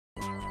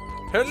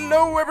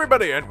Hello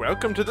everybody and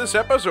welcome to this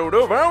episode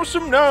of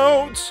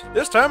Awesomenauts!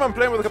 This time I'm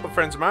playing with a couple of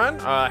friends of mine.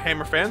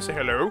 Hammerfan, say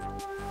hello.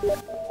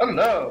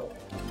 Hello.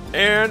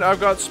 And I've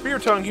got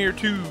speartongue here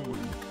too.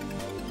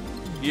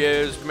 He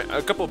is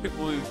a couple of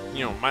people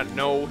who, might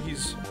know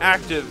he's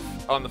active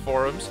on the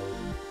forums.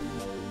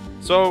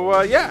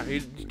 So, yeah, he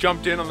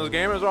jumped in on this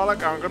game and was all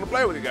like, I'm gonna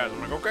play with you guys.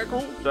 I'm like, okay,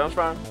 cool, sounds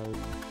fine.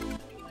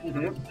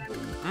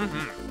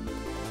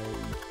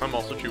 I'm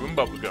also chewing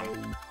bubblegum.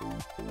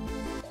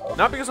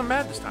 Not because I'm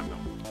mad this time, though.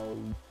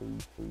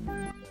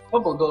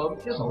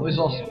 Bubblegum is always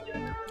awesome.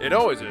 It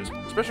always is,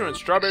 especially when it's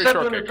strawberry Except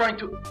shortcake.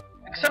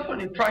 when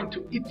you're trying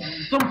to eat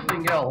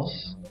something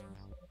else.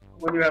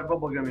 When you have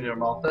bubblegum in your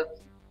mouth, that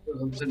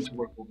doesn't seem to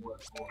work well.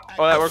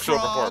 Oh, that works over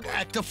horribly.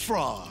 At the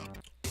frog.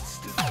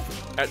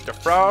 At the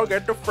frog,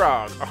 at the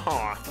frog.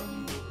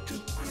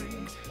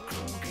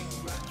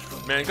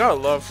 Man, gotta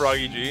love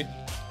Froggy G.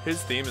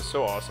 His theme is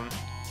so awesome.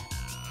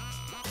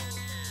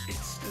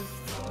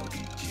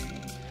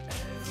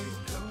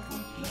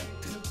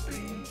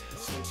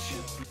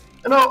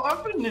 You know,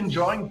 I've been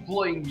enjoying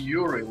playing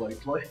Yuri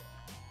lately.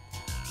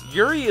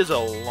 Yuri is a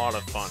lot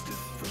of fun.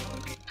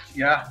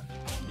 Yeah.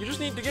 You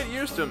just need to get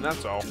used to him,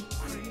 that's all.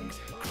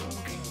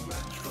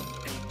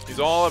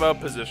 He's all about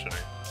positioning.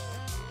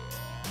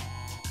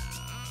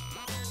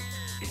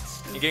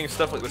 And getting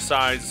stuff like the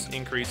size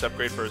increase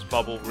upgrade for his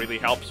bubble really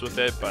helps with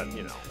it, but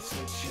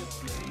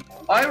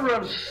I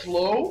run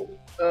slow,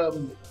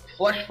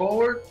 flash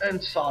forward, and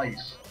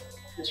size.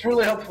 It's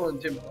really helpful in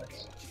team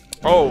fights.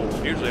 Oh,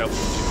 usually helps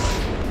with team fights.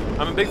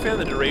 I'm a big fan of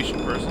the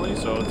duration personally,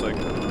 so it's like...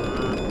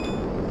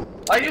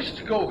 I used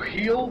to go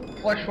heal,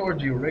 flash forward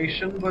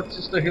duration, but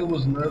since the heal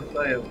was nerfed,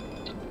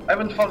 I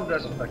haven't found it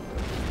as effective.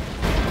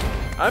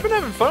 I've been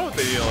having fun with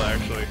the heal,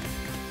 actually.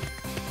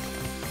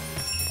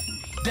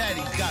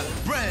 Daddy got a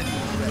brand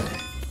new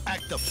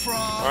act the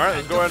frog. Alright,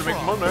 let's go ahead and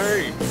make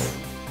money.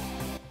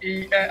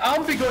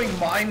 I'll be going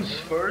mines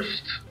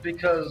first,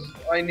 because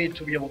I need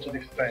to be able to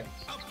defend.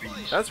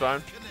 That's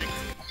fine.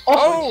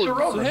 Also,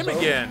 Oh, it's him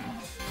again.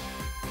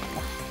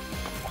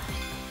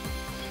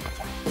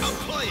 A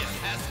player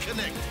has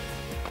connected.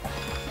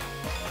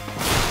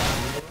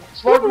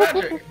 Sword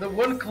magic, the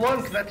one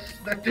clunk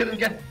that didn't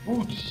get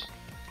boots.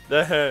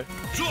 The heck.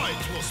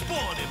 Droids will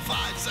spawn in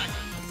 5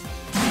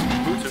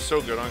 seconds. Boots are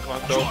so good on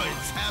Clunk though.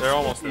 They're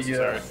almost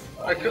necessary.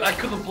 Yeah, I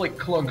couldn't play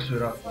clunks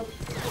without them.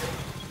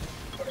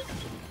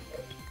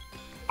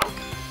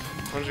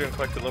 I'm just gonna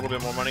collect a little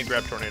bit more money,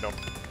 grab Tornado.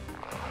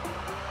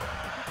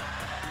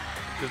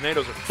 Because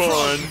NATOs are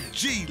fun.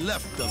 G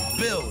left the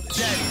building.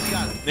 Daddy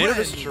got a NATO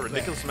does such a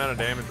ridiculous amount of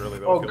damage really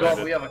though. Oh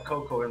god, we have a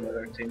Coco in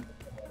their team.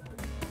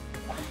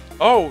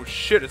 Oh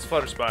shit, it's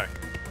Flutterspy.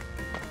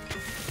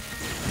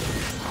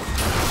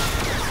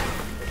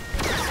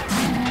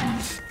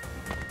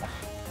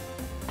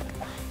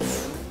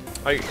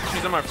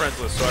 She's on my friends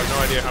list, so I have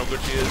no idea how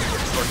good she is,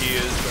 or he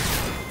is, but...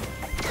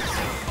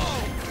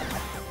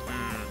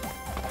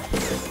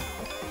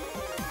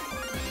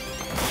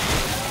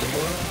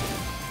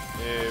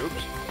 Yeah,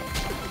 oops.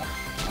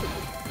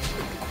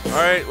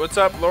 Alright, what's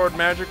up, Lord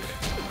Magic?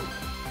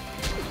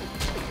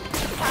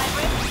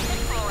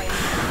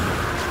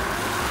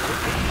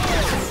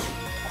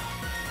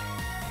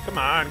 Come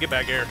on, get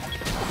back here.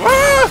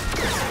 Ah!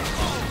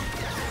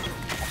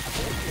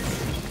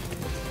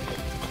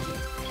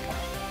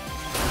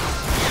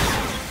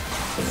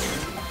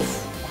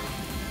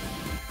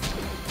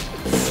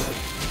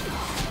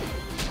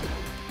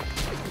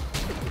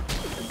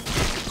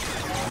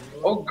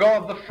 Oh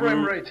god, the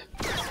frame rate.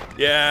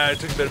 Yeah, it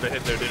took a bit of a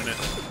hit there, didn't it?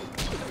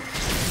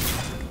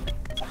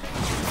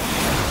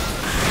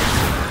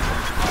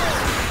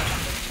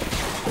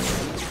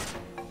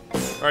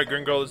 Alright,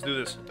 Gringo, let's do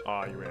this.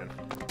 Aw, you ran.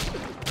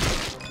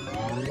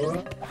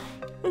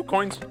 Ooh,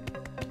 coins.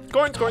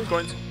 Coins, coins,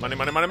 coins. Money,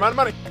 money, money, money,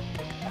 money.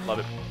 Love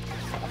it.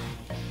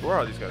 Where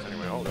are these guys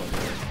anyway? Oh, God.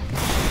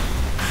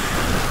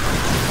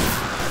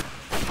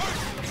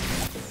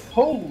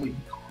 Holy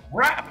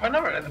crap, I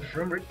never had the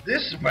frame rate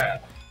this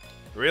bad.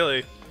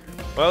 Really?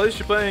 Well, at least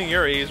you're playing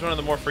Yuri. He's one of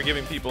the more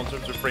forgiving people in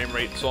terms of frame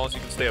rate, so long as you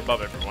can stay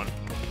above everyone.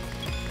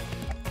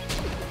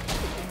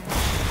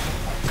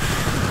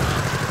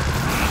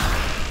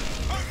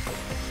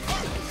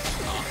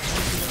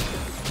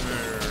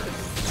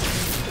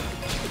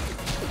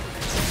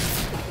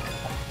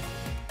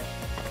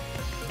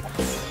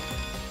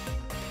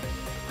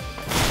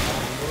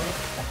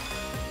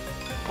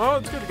 Well,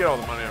 it's good to get all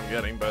the money I'm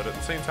getting, but at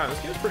the same time,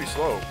 this game's pretty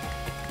slow.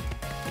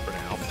 For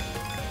now.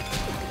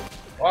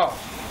 Wow.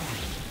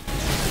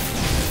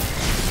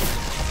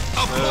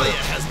 A player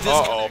has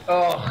disconnected.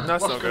 Oh,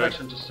 that's no good.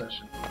 Connection to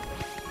session.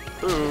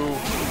 Ooh.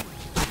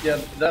 Yeah,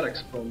 that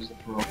exposed the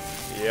pro.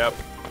 Yep.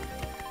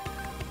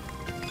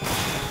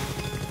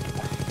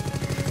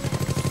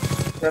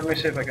 Let me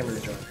see if I can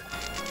rejoin.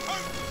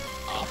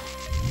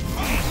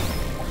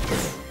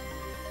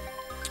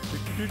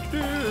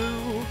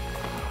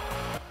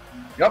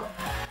 Yup.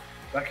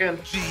 Back in.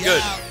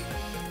 Good.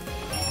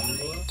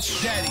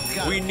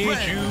 We need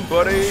you,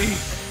 buddy.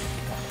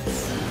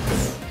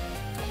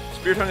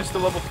 Speartongue is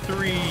still level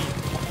 3.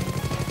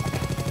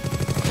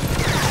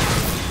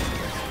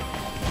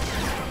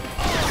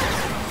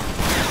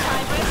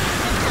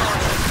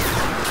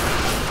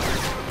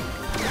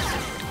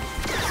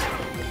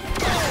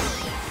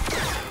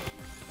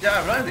 Yeah, I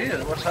have no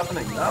idea what's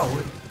happening now.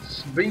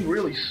 It's being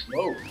really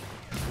slow.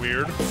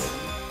 Weird.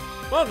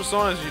 Well, as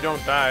long as you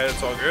don't die,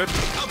 it's all good.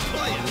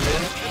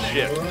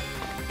 Shit.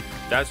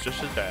 That's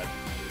just as bad.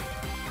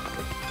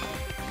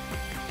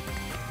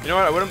 You know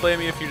what? I wouldn't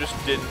blame you if you just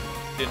didn't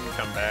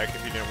come back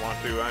if you didn't want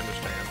to. I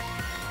understand.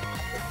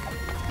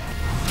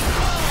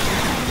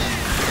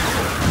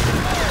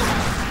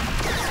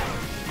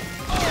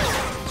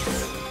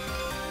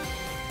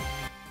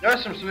 Yeah,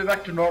 it seems to be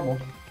back to normal.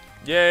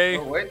 Yay!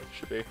 Oh wait.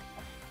 Should be.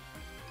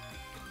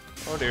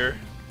 Oh dear.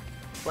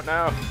 What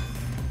now?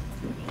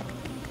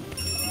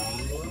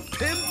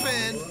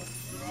 Pimpin'.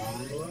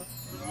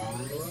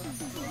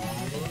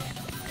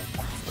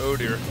 Oh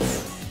dear.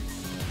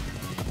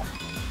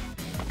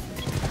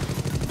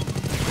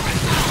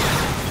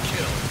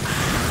 Kill.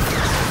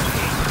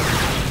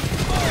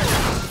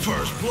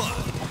 First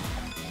blood.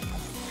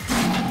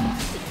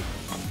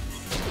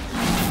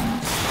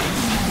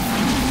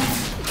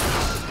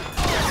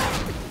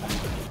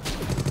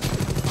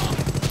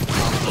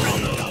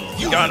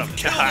 Got him.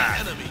 Kill the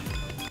enemy.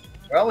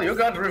 Well, you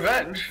got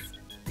revenge.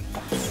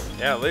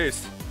 Yeah, at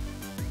least.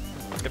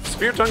 If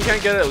Speartongue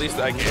can't get it, at least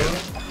I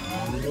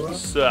can.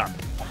 Suck.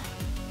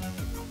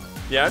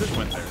 Yeah, I just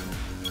went there.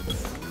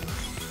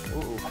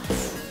 Ooh.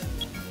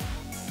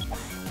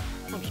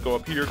 I'll just go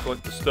up here,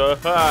 collect the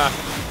stuff. Ah.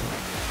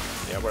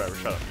 Yeah, whatever.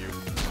 Shut up, you.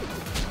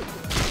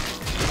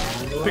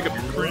 Pick up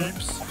your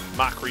creeps.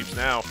 My creeps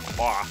now.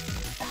 Ah.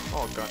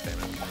 Oh, god damn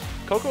it.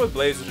 Coco with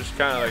Blaze is just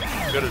kind of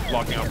like good at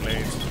blocking out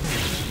blades.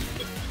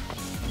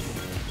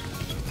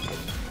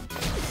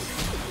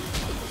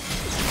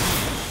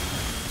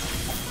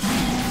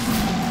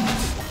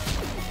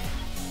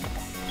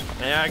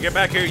 Yeah, get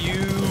back here, you!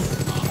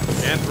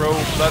 Antho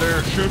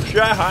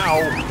Flutterspy.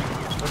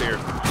 Oh dear.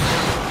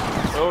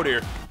 Oh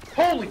dear.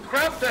 Holy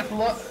crap!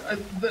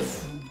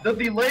 The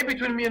delay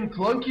between me and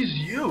Clunk is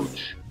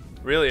huge.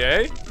 Really,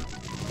 eh?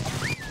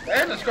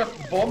 And it's got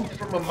bombed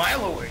from a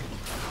mile away.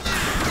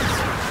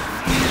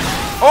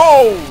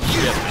 Oh!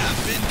 You Shit.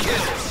 have been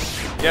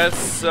killed.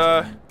 Yes,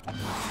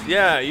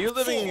 yeah, you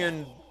living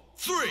in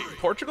 3,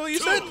 Portugal, you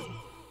 2, said?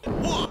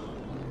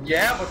 1.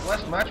 Yeah, but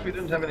last match we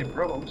didn't have any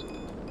problems.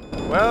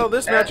 Well,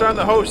 this match I'm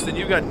the host, and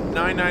you got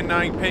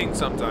 999 ping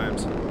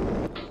sometimes.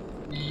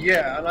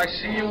 Yeah, and I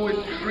see you with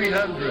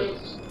 300.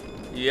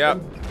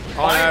 Yep.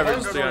 On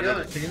average, 500 on the 300.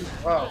 other team.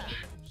 Ouch.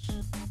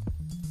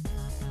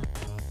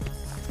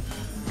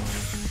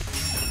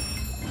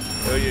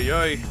 Oy, oy,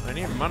 oy. I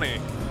need money.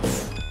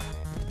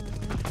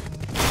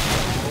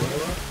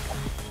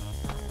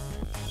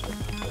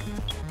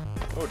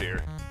 Oh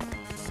dear.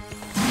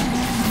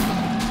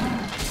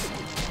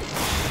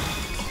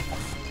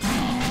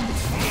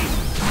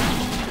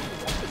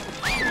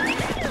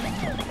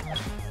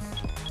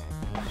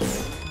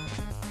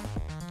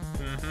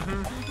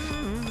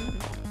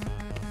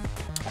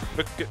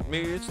 Look at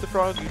me, it's the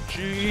Froggy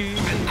G.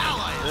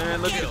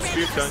 And look at the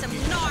Speartongue, he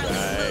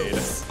died.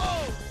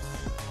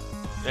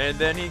 And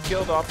then he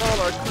killed off all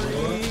our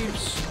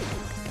creeps.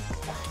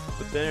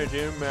 But then it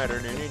didn't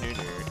matter.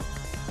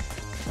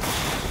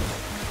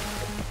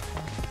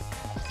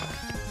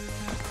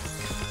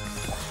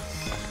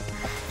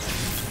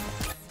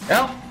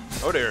 Help!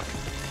 Oh dear.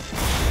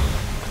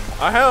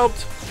 I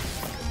helped.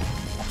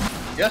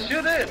 Yes,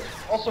 you did.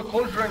 Also,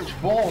 close range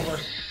balls are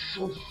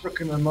so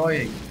freaking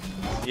annoying.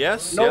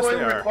 Yes, No yes way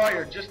they are.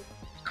 required. Just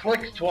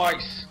click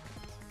twice.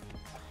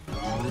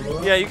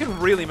 Yeah, you can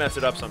really mess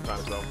it up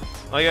sometimes though.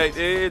 Like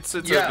it's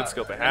a good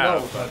skill to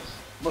have. No, but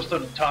most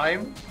of the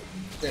time,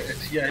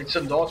 it's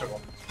a daughter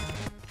one.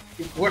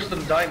 Worse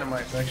than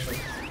dynamite, actually.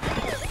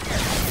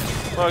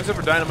 Well, except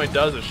for dynamite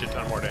does a shit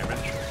ton more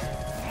damage.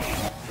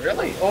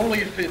 Really? Only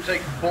if you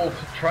take both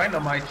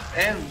trinamite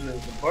and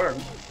the burn.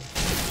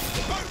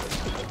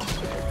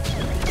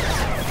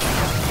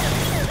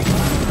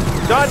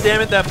 God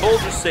damn it, that bull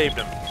just saved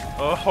him.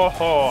 Oh ho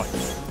ho.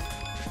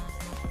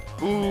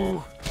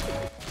 Ooh.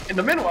 In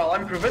the meanwhile,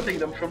 I'm preventing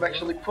them from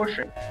actually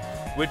pushing.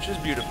 Which is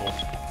beautiful.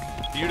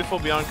 Beautiful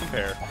beyond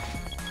compare.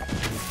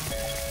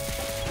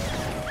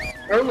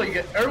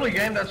 Early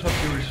game, that's what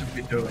you should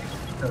be doing.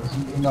 Because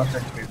you're not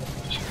going to be able to do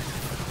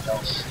much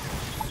else.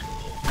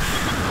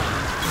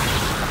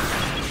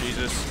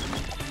 Jesus.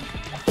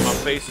 My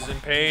face is in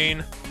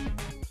pain.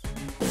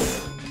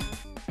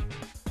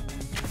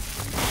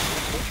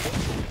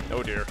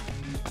 Oh dear.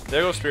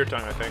 There goes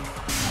Speartongue, I think.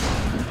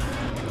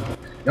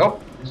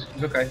 Nope, it's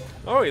okay.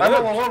 Oh, he I'm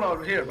lived. alone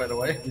over here, by the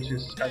way, which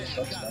is kind of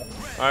sucks now.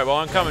 Alright, well,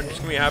 I'm coming. Just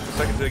give me half a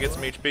second to get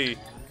some HP.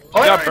 Oh,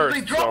 Got yeah, burst,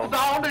 if they drop so-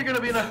 down, they're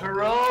gonna be in a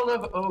world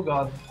of... Oh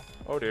god.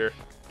 Oh dear.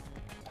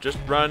 Just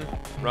run,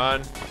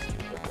 run.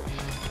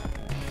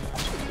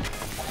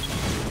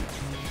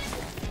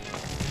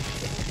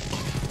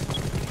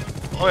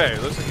 Oh yeah,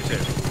 looks like you're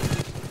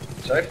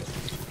safe.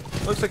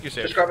 Safe. Looks like you're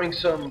safe. Just grabbing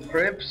some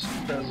cribs,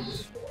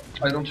 because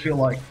I don't feel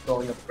like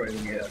going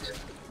upgrading yet.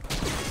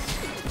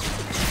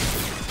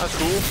 That's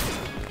cool.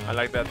 I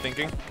like that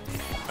thinking.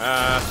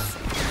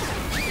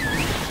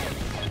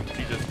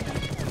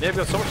 They've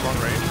got so much long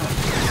range.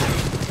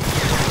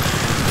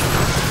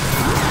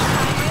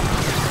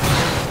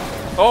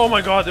 Oh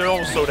my god, they're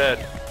almost so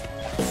dead.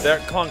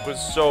 That clunk was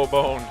so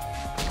boned.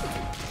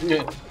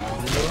 Yeah.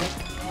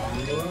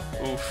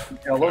 Oof.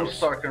 Yeah, Lone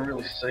Star can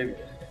really save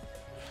it.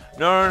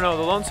 No,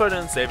 the Lone Star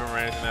didn't save him or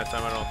anything that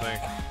time, I don't think.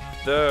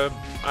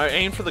 I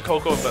aimed for the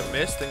Coco but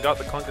missed and got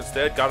the clunk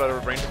instead, got out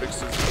of range of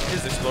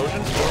his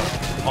explosion,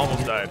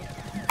 almost died.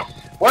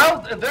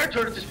 Well, their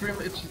turret is pretty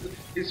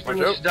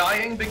much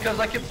dying because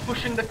I kept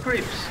pushing the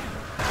creeps.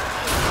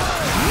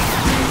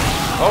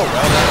 Oh,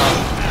 well,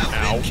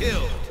 ow.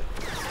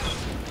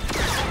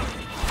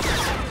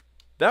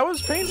 That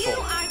was painful.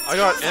 I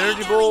got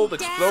energy bolt,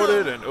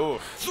 exploded, and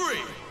oof.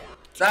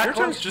 That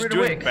Speartongue's just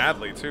doing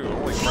badly too.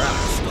 Holy crap.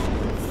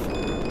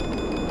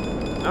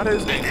 Not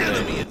his name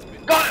today.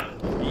 Got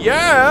him!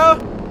 Yeah!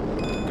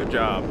 Good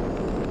job.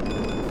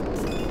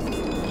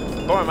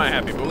 Boy, am I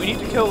happy, but we need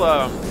to kill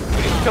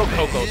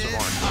Coco some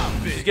more.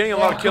 She's getting a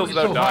lot of kills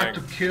without dying.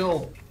 So hard to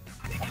kill.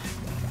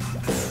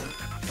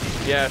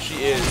 Yeah,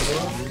 she is.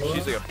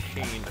 She's like a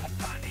pain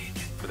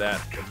for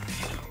that.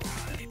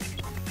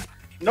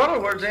 In other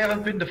words, they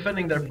haven't been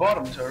defending their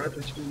bottom turret,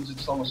 which means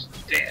it's almost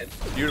dead.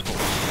 Beautiful.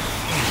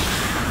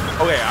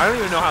 Okay, I don't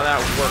even know how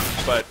that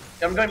works, but...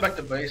 I'm going back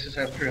to bases,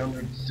 I have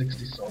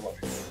 360 solar.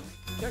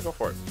 Yeah, go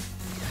for it.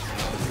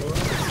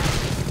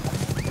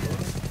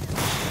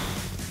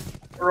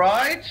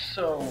 Right,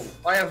 so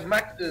I have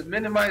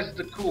minimized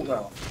the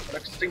cooldown. The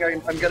next thing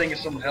I'm getting is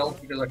some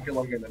health because I feel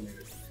I'm gonna need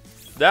it.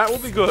 That will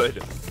be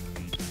good.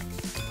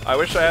 I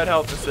wish I had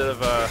health instead of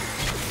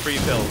free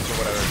pills or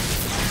whatever.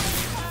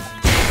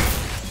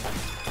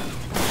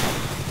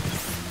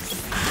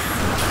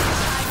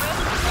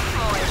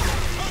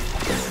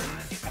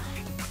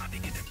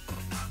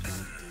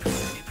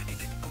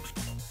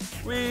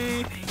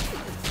 We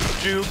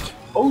juked.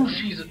 Oh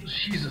Jesus!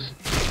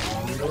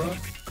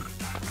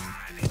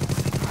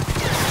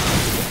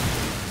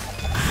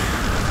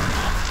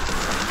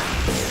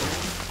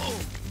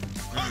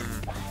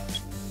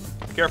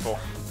 Careful.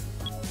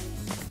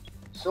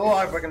 Still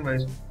alive, back in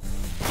base.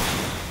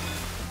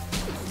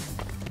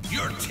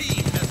 Your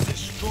team has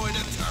destroyed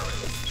a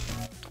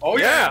turret. Oh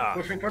yeah!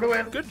 Pushing for the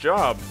win. Good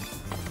job.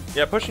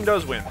 Yeah, pushing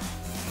does win.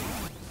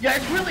 Yeah,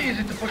 it's really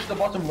easy to push the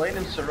bottom lane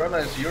in Serena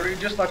as Yuri. You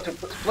just have to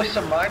place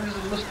some mines,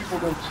 and most people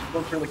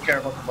don't really care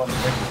about the bottom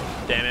lane.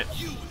 Damn it.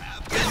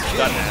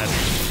 Got mad.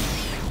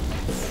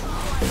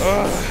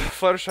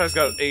 Fluttershy's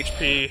got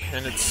HP,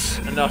 and it's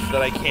enough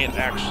that I can't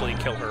actually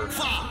kill her.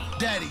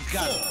 Daddy's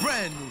got a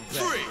brand new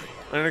bag.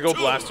 I'm gonna go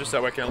blast her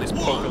so I can at least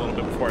poke a little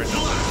bit before I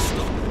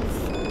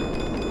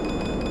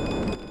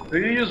jump. Do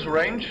you use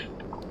range?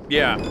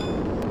 Yeah.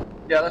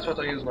 Yeah, that's what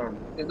I use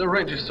normally. The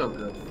range is so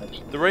good,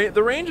 actually.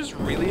 The range is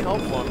really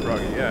helpful on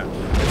Froggy, yeah.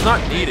 It's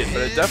not needed,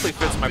 but it definitely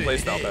fits my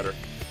playstyle better.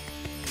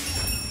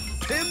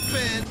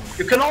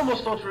 You can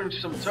almost out-range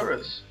some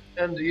turrets.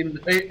 And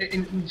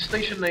in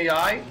Station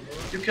AI,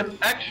 you can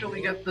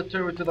actually get the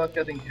turret without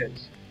getting hit.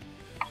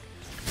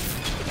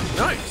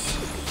 Nice.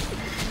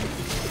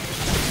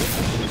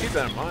 Keep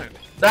that in mind.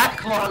 That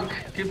clunk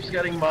keeps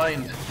getting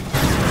mined.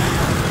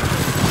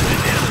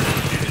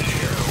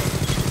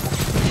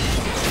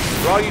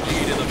 Froggy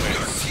G'd in the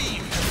face.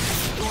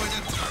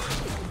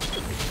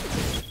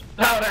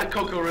 Now that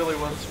Coco really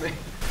wants me.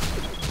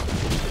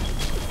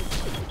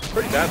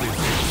 Pretty badly.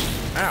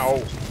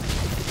 Ow.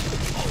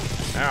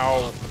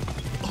 Ow.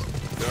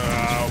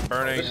 Oh,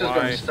 burning. This is going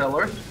to be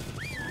stellar.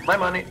 My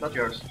money, not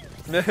yours.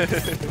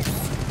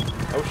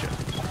 Oh shit.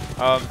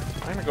 I'm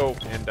gonna go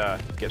and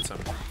get some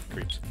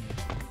creeps.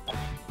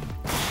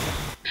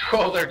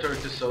 Oh, their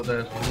turret is so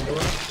dead.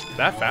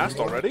 That fast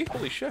already?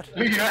 Holy shit.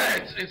 Yeah,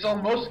 it's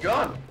almost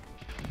gone.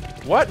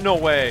 What? No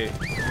way.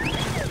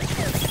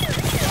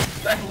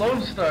 That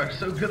Lone Star,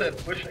 so good at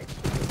pushing.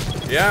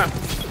 Yeah.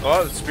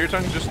 Oh, the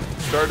speartongue just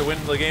started to win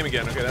the game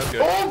again. Okay, that's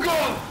good. Oh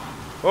god!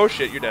 Oh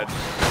shit, you're dead.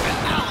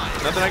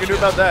 Nothing I can do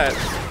about that.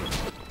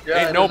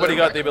 Yeah, ain't nobody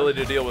got the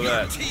ability to deal with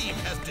that.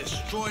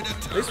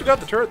 At least we got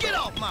the turret. Get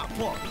off my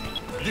farm.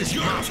 This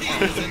your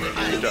team is in the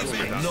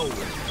enemy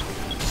nowhere.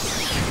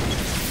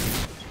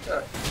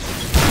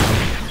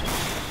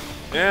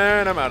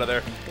 And I'm out of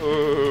there.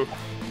 Ooh.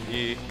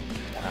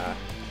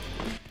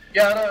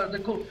 Yeah,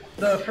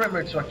 the frame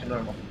rate's back to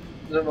normal.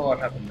 I don't know what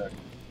happened there.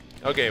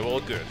 Okay, well,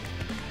 good.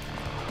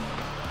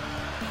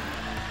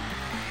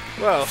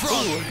 Well,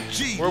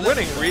 we're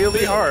winning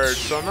really hard,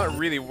 so I'm not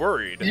really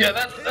worried. Yeah,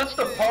 that's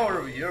the power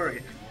of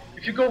Yuri.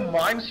 If you go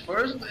mines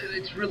first,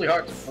 it's really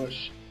hard to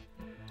push.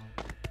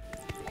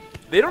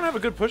 They don't have a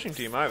good pushing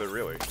team either,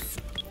 really.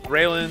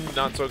 Raylan,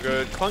 not so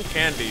good. Clunk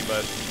can be,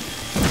 but...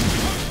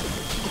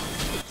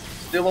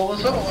 Still all the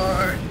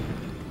solar.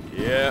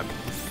 Yeah.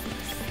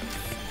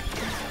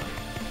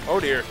 Oh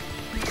dear.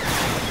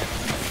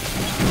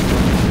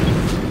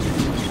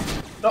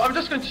 No, I'm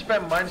just going to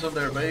spam mines on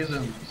their base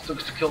and to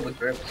kill the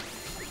crypt.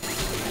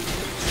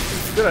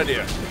 Good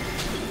idea.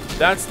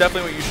 That's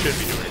definitely what you should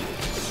be doing.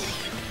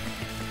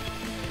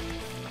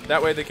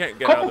 That way they can't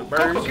get out of the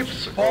Coco burst.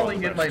 keeps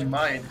falling in my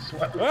mind,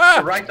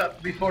 Ah! right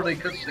up before they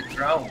touch the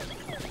ground.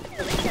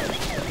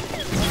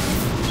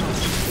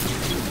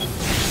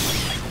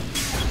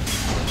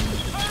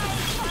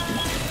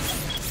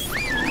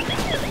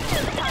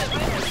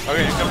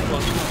 Okay, you're coming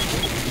close.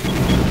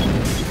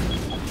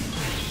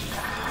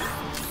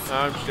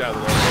 I'm just out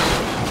of the way.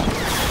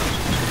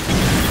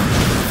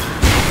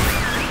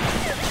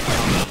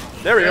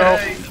 There we go.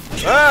 Hey.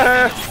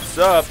 Ah, what's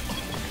up?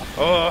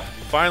 Oh,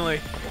 finally.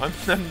 I'm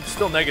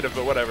still negative,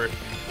 but whatever.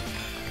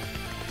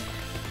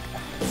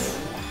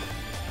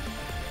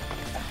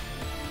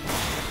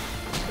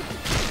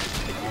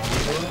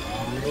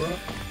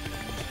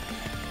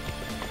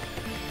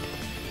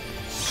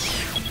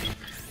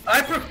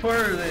 I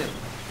prefer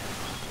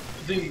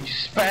the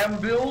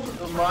spam build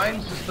of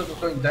mines instead of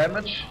doing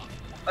damage.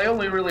 I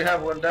only really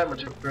have one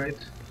damage upgrade.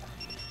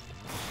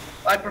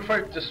 I prefer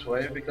it this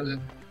way because it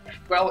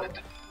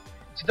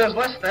does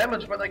less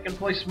damage, but I can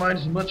place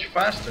mines much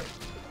faster.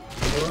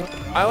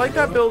 I like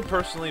that build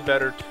personally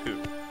better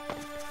too.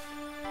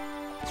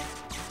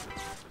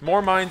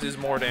 More mines is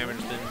more damage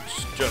than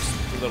just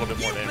a little bit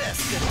more damage.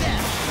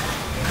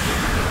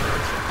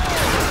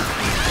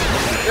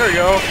 There we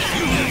go.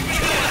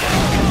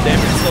 Damn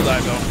it, still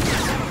died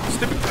though.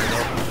 Stupid Gringo.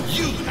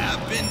 You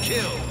have been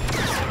killed.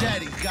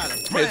 Daddy got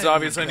a brand It's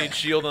obvious I new need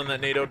shield on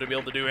that NATO to be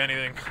able to do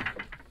anything.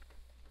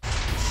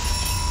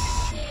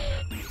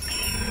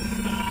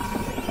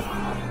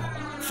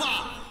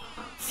 5,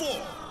 4,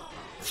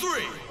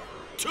 3,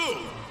 2,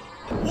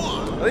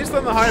 1. At least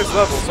I'm the highest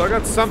level, so I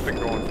got something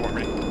going for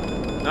me.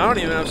 I don't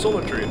even have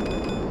Solar Tree.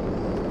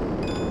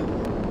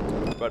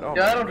 But oh,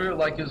 Yeah, I don't really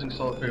like using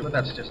Soul Tree, but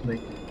that's just me.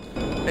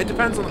 it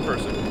depends on the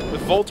person.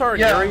 With Voltar and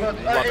Yeah, Yuri, but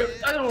love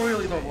it. I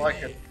don't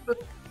like it.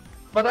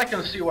 But I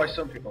can see why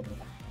some people do.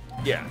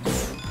 Yeah.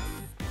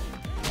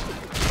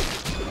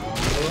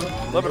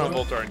 Love it on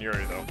Voltar and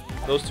Yuri though.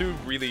 Those two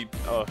really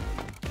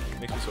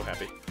makes me so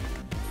happy.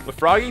 With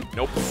Froggy,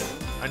 nope.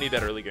 I need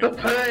that early game. The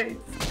pay!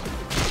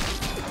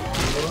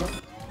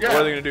 Yeah,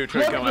 What are they gonna do,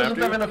 try to Floppy come doesn't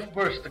after have you? enough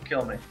burst to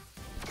kill me.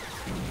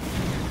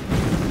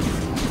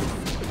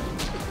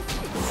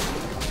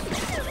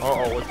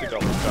 Uh-oh, what's the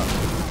double shot?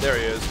 There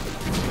he is.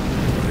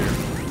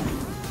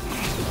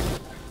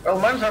 Well,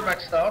 mines are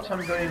maxed out, so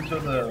I'm going into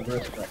the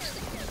burst next.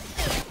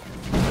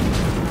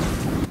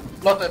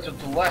 Not that it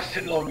will last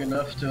it long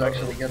enough to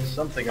actually get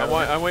something out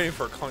of it. I'm waiting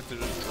for a Clunk to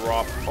just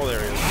drop. Oh, there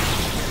he is.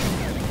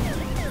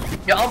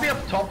 Yeah, I'll be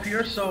up top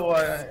here, so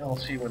I'll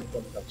see when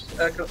Clunk comes.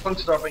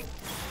 Clunk's dropping.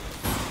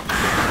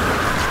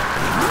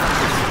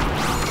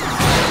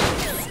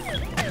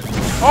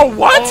 Oh,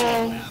 what?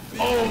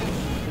 Oh,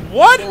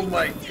 What? oh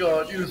my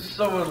god, you're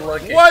so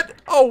unlucky. What?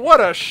 Oh, what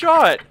a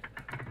shot!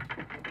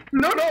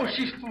 No,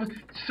 she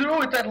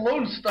threw it at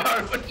Lone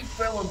Star, but you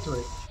fell into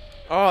it.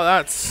 Oh,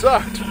 that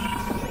sucked.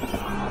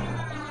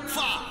 5,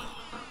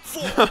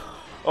 4,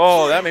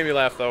 Oh, that made me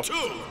laugh though. 2,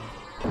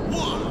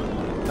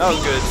 1. That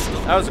was good.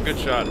 That was a good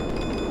shot.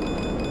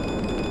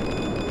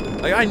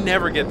 Like, I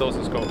never get those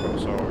in Coco,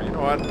 so you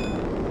know what?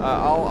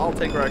 I'll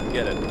take where I can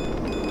get it.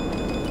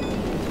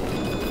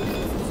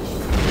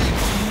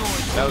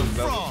 That was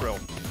a thrill.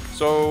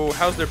 So,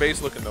 how's their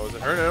base looking though? Is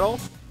it hurting at all?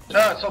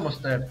 It's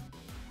almost dead.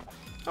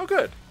 Oh,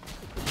 good.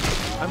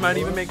 I might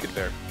even make it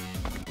there.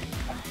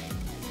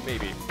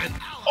 Maybe.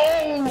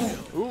 Oh!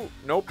 Ooh,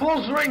 nope.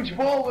 Close range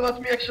ball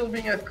without me actually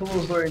being at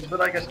close range, but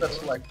I guess that's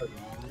selected.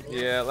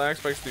 Yeah, lag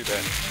spikes do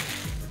that.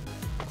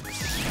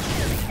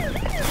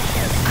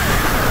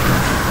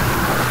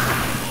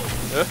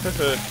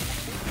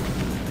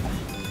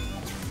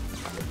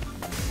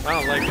 I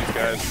don't like these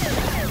guys.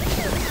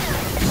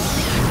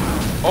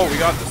 Oh, we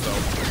got this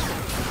though.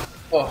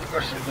 Oh, of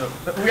course we do.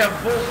 We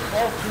have both,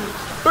 all two.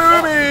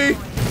 Boomy!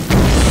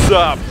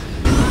 Sup?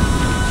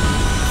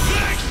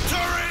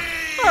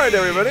 Victory! Alright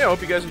everybody, I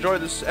hope you guys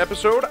enjoyed this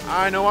episode.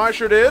 I know I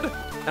sure did.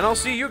 And I'll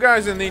see you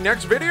guys in the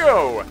next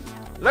video.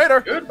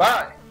 Later!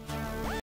 Goodbye!